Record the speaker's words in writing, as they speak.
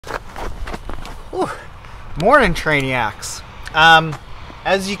Whew. Morning, Trainiacs.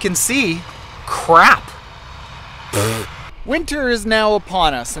 As you can see, crap. Winter is now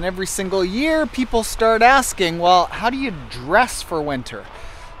upon us, and every single year people start asking, well, how do you dress for winter?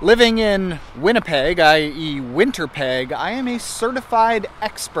 Living in Winnipeg, i.e. Winterpeg, I am a certified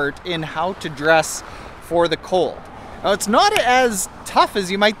expert in how to dress for the cold. Now, it's not as tough as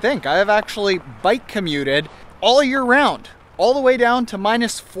you might think. I have actually bike commuted all year round, all the way down to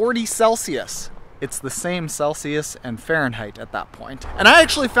minus 40 Celsius. It's the same Celsius and Fahrenheit at that point. And I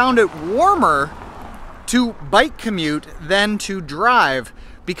actually found it warmer to bike commute than to drive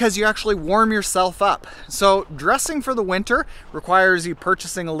because you actually warm yourself up. So dressing for the winter requires you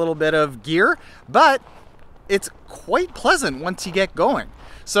purchasing a little bit of gear, but it's quite pleasant once you get going.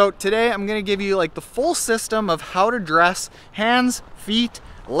 So today I'm gonna give you like the full system of how to dress hands, feet,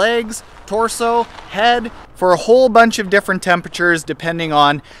 legs, torso, head, for a whole bunch of different temperatures depending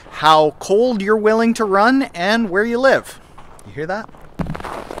on how cold you're willing to run and where you live. You hear that?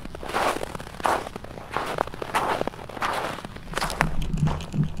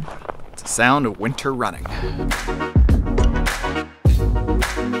 It's the sound of winter running.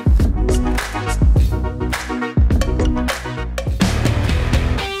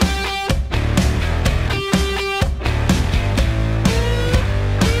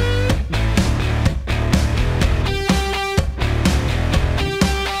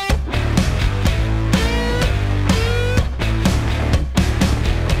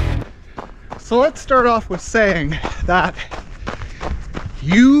 So let's start off with saying that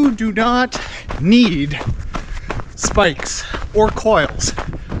you do not need spikes or coils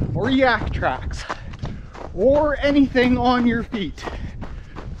or Yak Tracks or anything on your feet.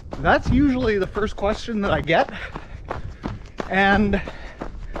 That's usually the first question that I get, and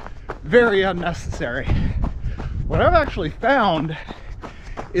very unnecessary. What I've actually found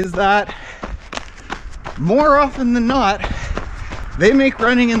is that more often than not, they make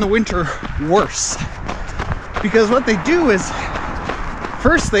running in the winter worse, because what they do is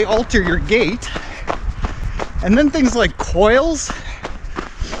first they alter your gait, and then things like coils,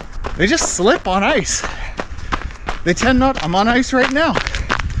 they just slip on ice. They tend not, I'm on ice right now,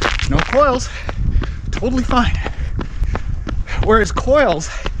 no coils, totally fine. Whereas coils,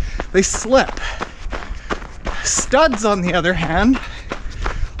 they slip. Studs, on the other hand,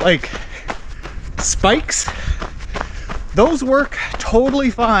 like spikes, those work totally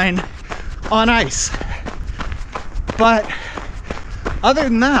fine on ice. But other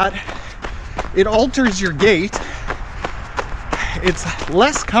than that, it alters your gait. It's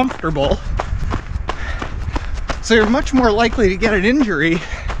less comfortable. So you're much more likely to get an injury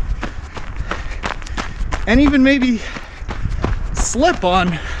and even maybe slip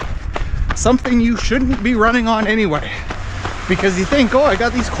on something you shouldn't be running on anyway, because you think, oh, I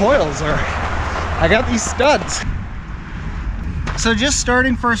got these coils or I got these studs. So just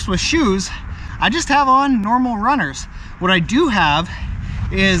starting first with shoes, I just have on normal runners. What I do have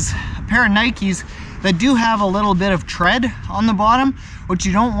is a pair of Nikes that do have a little bit of tread on the bottom. What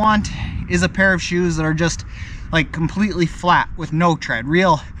you don't want is a pair of shoes that are just like completely flat with no tread.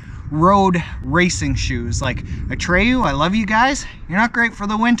 Real road racing shoes like Atreyu. I love you guys. You're not great for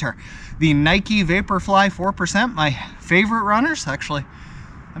the winter. The Nike Vaporfly 4%, my favorite runners. Actually,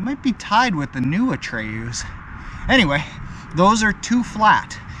 I might be tied with the new Atreyus. Anyway, those are too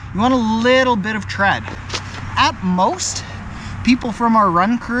flat. You want a little bit of tread. At most, people from our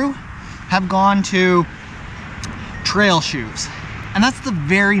run crew have gone to trail shoes, and that's the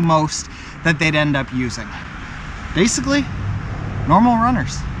very most that they'd end up using. Basically, normal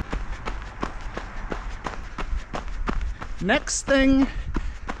runners. Next thing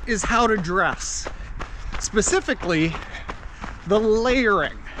is how to dress. Specifically, the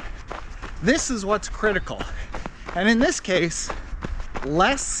layering. This is what's critical. And in this case,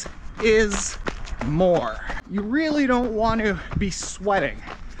 less is more. You really don't want to be sweating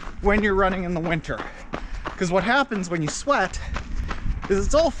when you're running in the winter, because what happens when you sweat is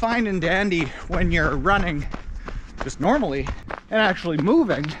it's all fine and dandy when you're running just normally and actually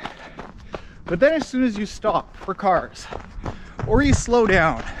moving, but then as soon as you stop for cars, or you slow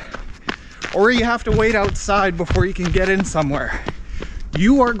down, or you have to wait outside before you can get in somewhere,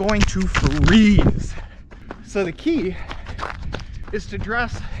 you are going to freeze. So the key is to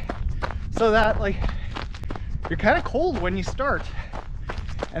dress so that like you're kind of cold when you start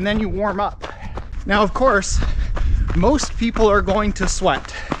and then you warm up. Now, of course, most people are going to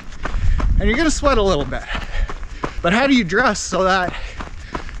sweat, and you're going to sweat a little bit. But how do you dress so that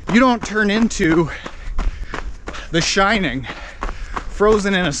you don't turn into The Shining,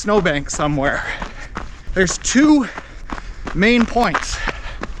 frozen in a snowbank somewhere? There's two main points.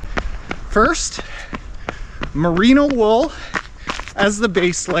 First, merino wool as the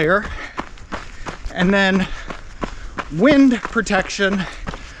base layer, and then wind protection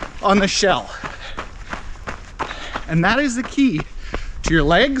on the shell. And that is the key to your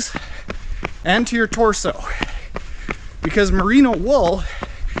legs and to your torso, because merino wool,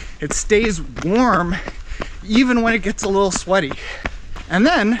 it stays warm even when it gets a little sweaty. And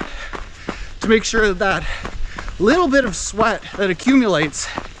then to make sure that that little bit of sweat that accumulates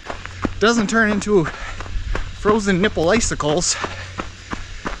doesn't turn into frozen nipple icicles,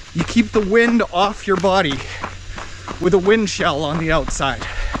 you keep the wind off your body with a wind shell on the outside.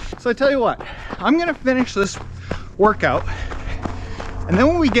 So I tell you what, I'm gonna finish this workout, and then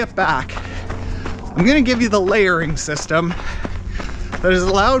when we get back, I'm gonna give you the layering system that has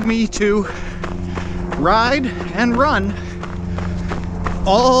allowed me to ride and run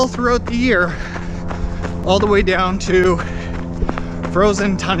all throughout the year, all the way down to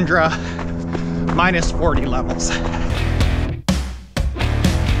frozen tundra minus 40 levels.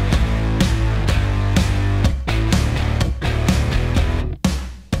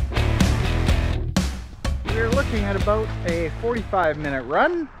 We're looking at about a 45-minute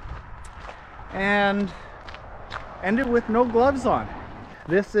run and ended with no gloves on.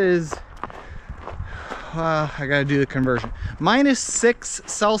 This is I gotta do the conversion. -6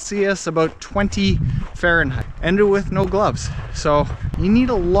 Celsius, about 20 Fahrenheit. Ended with no gloves. So you need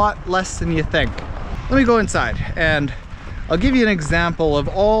a lot less than you think. Let me go inside and I'll give you an example of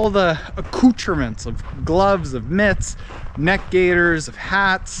all the accoutrements of gloves, of mitts, neck gaiters, of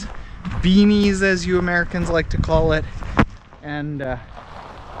hats, beanies as you Americans like to call it, and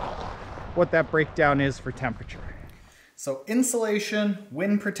what that breakdown is for temperature. So insulation,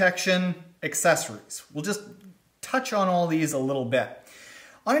 wind protection, accessories. We'll just touch on all these a little bit.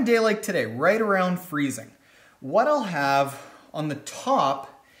 On a day like today, right around freezing, what I'll have on the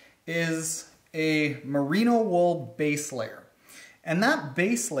top is a merino wool base layer. And that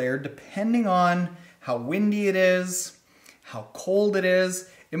base layer, depending on how windy it is, how cold it is,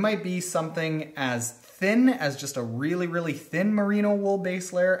 it might be something as thin as just a really, really thin merino wool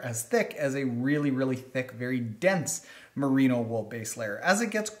base layer, as thick as a really, really thick, very dense merino wool base layer. As it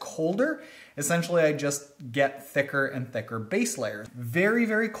gets colder, essentially I just get thicker and thicker base layers. Very,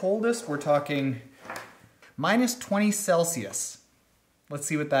 very coldest, we're talking -20 Celsius. Let's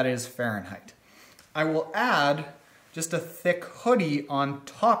see what that is Fahrenheit. I will add just a thick hoodie on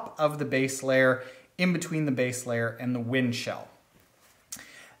top of the base layer, in between the base layer and the wind shell.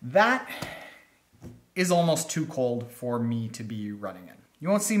 That is almost too cold for me to be running in. You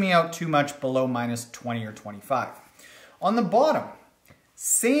won't see me out too much below -20 or 25. On the bottom,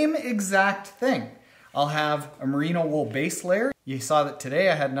 same exact thing. I'll have a merino wool base layer. You saw that today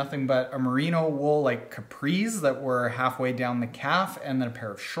I had nothing but a merino wool like capris that were halfway down the calf, and then a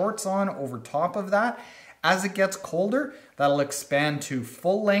pair of shorts on over top of that. As it gets colder, that'll expand to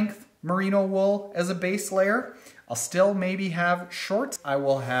full length merino wool as a base layer. I'll still maybe have shorts. I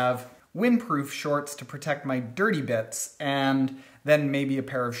will have windproof shorts to protect my dirty bits, and then maybe a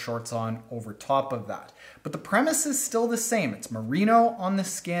pair of shorts on over top of that. But the premise is still the same. It's merino on the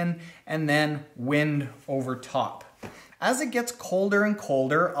skin and then wind over top. As it gets colder and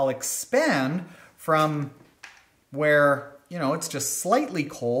colder, I'll expand from where, you know, it's just slightly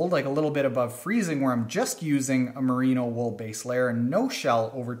cold, like a little bit above freezing, where I'm just using a merino wool base layer and no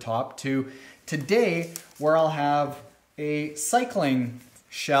shell over top, to today where I'll have a cycling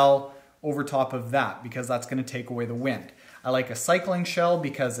shell over top of that, because that's going to take away the wind. I like a cycling shell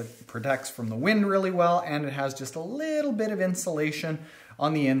because it protects from the wind really well, and it has just a little bit of insulation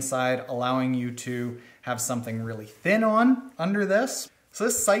on the inside, allowing you to have something really thin on under this. So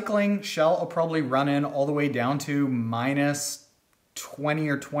this cycling shell will probably run in all the way down to -20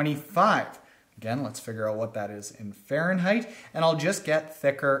 or 25. Again, let's figure out what that is in Fahrenheit, and I'll just get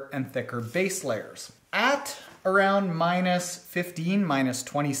thicker and thicker base layers. At around -15,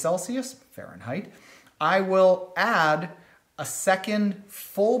 -20 Celsius, Fahrenheit, I will add a second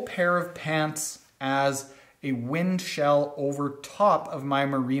full pair of pants as a wind shell over top of my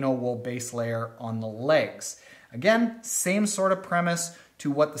merino wool base layer on the legs. Again, same sort of premise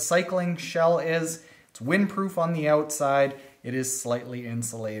to what the cycling shell is. It's windproof on the outside. It is slightly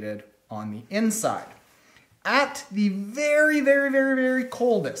insulated on the inside. At the very, very, very, very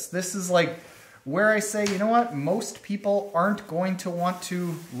coldest, this is like where I say, you know what, most people aren't going to want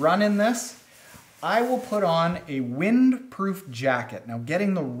to run in this. I will put on a windproof jacket. Now,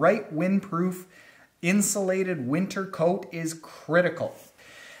 getting the right windproof insulated winter coat is critical.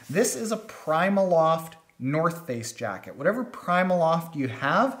 This is a Primaloft North Face jacket. Whatever Primaloft you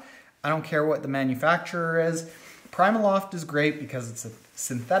have, I don't care what the manufacturer is, Primaloft is great because it's a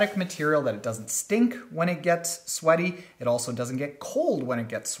synthetic material that it doesn't stink when it gets sweaty. It also doesn't get cold when it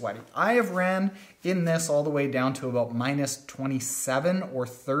gets sweaty. I have ran in this all the way down to about minus 27 or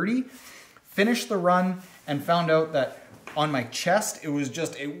 30. Finished the run and found out that on my chest, it was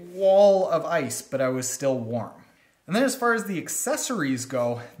just a wall of ice, but I was still warm. And then as far as the accessories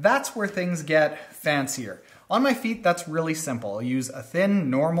go, that's where things get fancier. On my feet, that's really simple. I'll use a thin,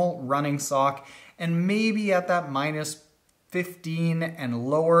 normal running sock, and maybe at that minus 15 and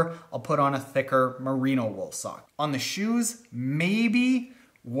lower, I'll put on a thicker merino wool sock. On the shoes, maybe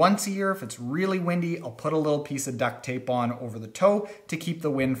once a year, if it's really windy, I'll put a little piece of duct tape on over the toe to keep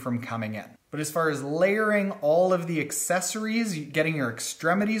the wind from coming in. But as far as layering all of the accessories, getting your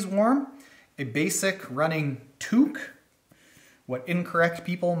extremities warm, a basic running toque, what incorrect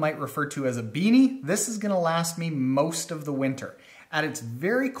people might refer to as a beanie, this is gonna last me most of the winter. At its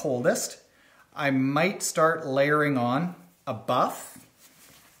very coldest, I might start layering on a buff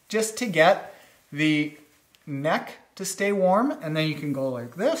just to get the neck to stay warm, and then you can go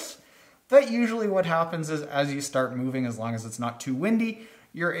like this. But usually what happens is as you start moving, as long as it's not too windy,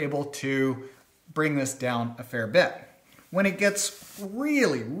 you're able to bring this down a fair bit. When it gets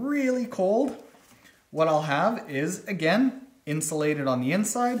really, really cold, what I'll have is, again, insulated on the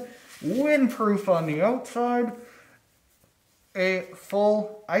inside, windproof on the outside,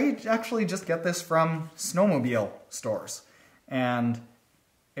 I actually just get this from snowmobile stores. And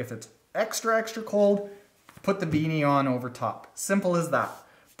if it's extra, extra cold, put the beanie on over top. Simple as that.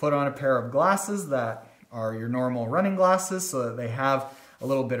 Put on a pair of glasses that are your normal running glasses so that they have a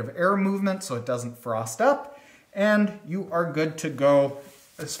little bit of air movement so it doesn't frost up, and you are good to go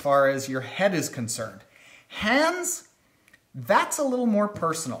as far as your head is concerned. Hands, that's a little more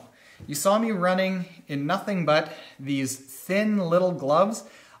personal. You saw me running in nothing but these thin little gloves.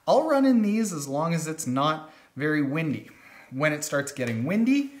 I'll run in these as long as it's not very windy. When it starts getting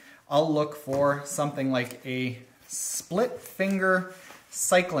windy, I'll look for something like a split finger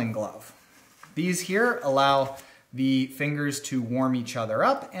cycling glove. These here allow the fingers to warm each other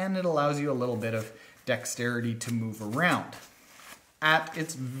up, and it allows you a little bit of dexterity to move around. At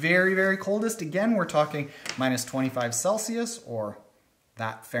its very, very coldest, again, we're talking minus 25 Celsius or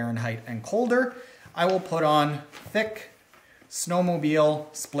that Fahrenheit and colder, I will put on thick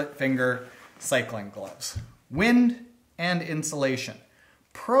snowmobile split finger cycling gloves. Wind and insulation.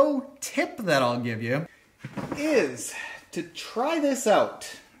 Pro tip that I'll give you is to try this out.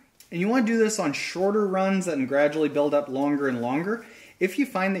 And you want to do this on shorter runs and gradually build up longer and longer. If you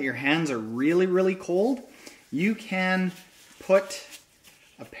find that your hands are really, really cold, you can put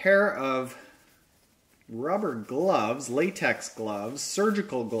a pair of rubber gloves, latex gloves,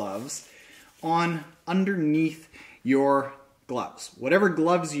 surgical gloves on underneath your gloves. Whatever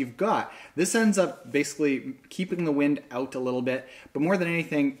gloves you've got, this ends up basically keeping the wind out a little bit, but more than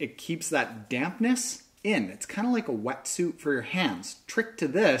anything, it keeps that dampness in. It's kind of like a wetsuit for your hands. Trick to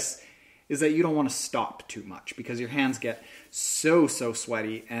this is that you don't want to stop too much because your hands get so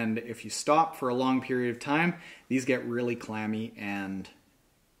sweaty, and if you stop for a long period of time, these get really clammy and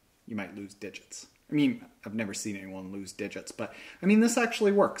you might lose digits. I mean, I've never seen anyone lose digits, but I mean, this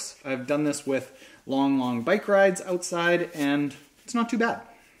actually works. I've done this with long bike rides outside, and it's not too bad.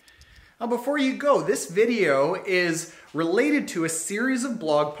 Now, before you go, this video is related to a series of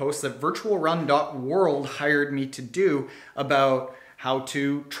blog posts that virtualrun.world hired me to do about how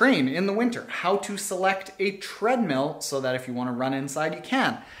to train in the winter, how to select a treadmill so that if you want to run inside, you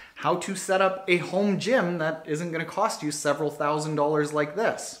can, how to set up a home gym that isn't going to cost you several $1,000s like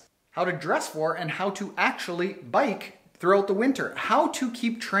this, how to dress for and how to actually bike throughout the winter, how to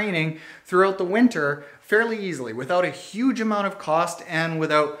keep training throughout the winter fairly easily without a huge amount of cost and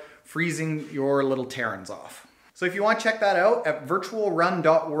without freezing your little Tarens off. So if you want to check that out at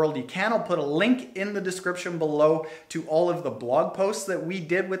virtualrun.world, you can. I'll put a link in the description below to all of the blog posts that we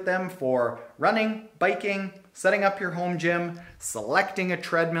did with them for running, biking, setting up your home gym, selecting a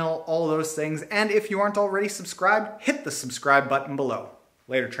treadmill, all those things. And if you aren't already subscribed, hit the subscribe button below.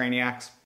 Later, Trainiacs.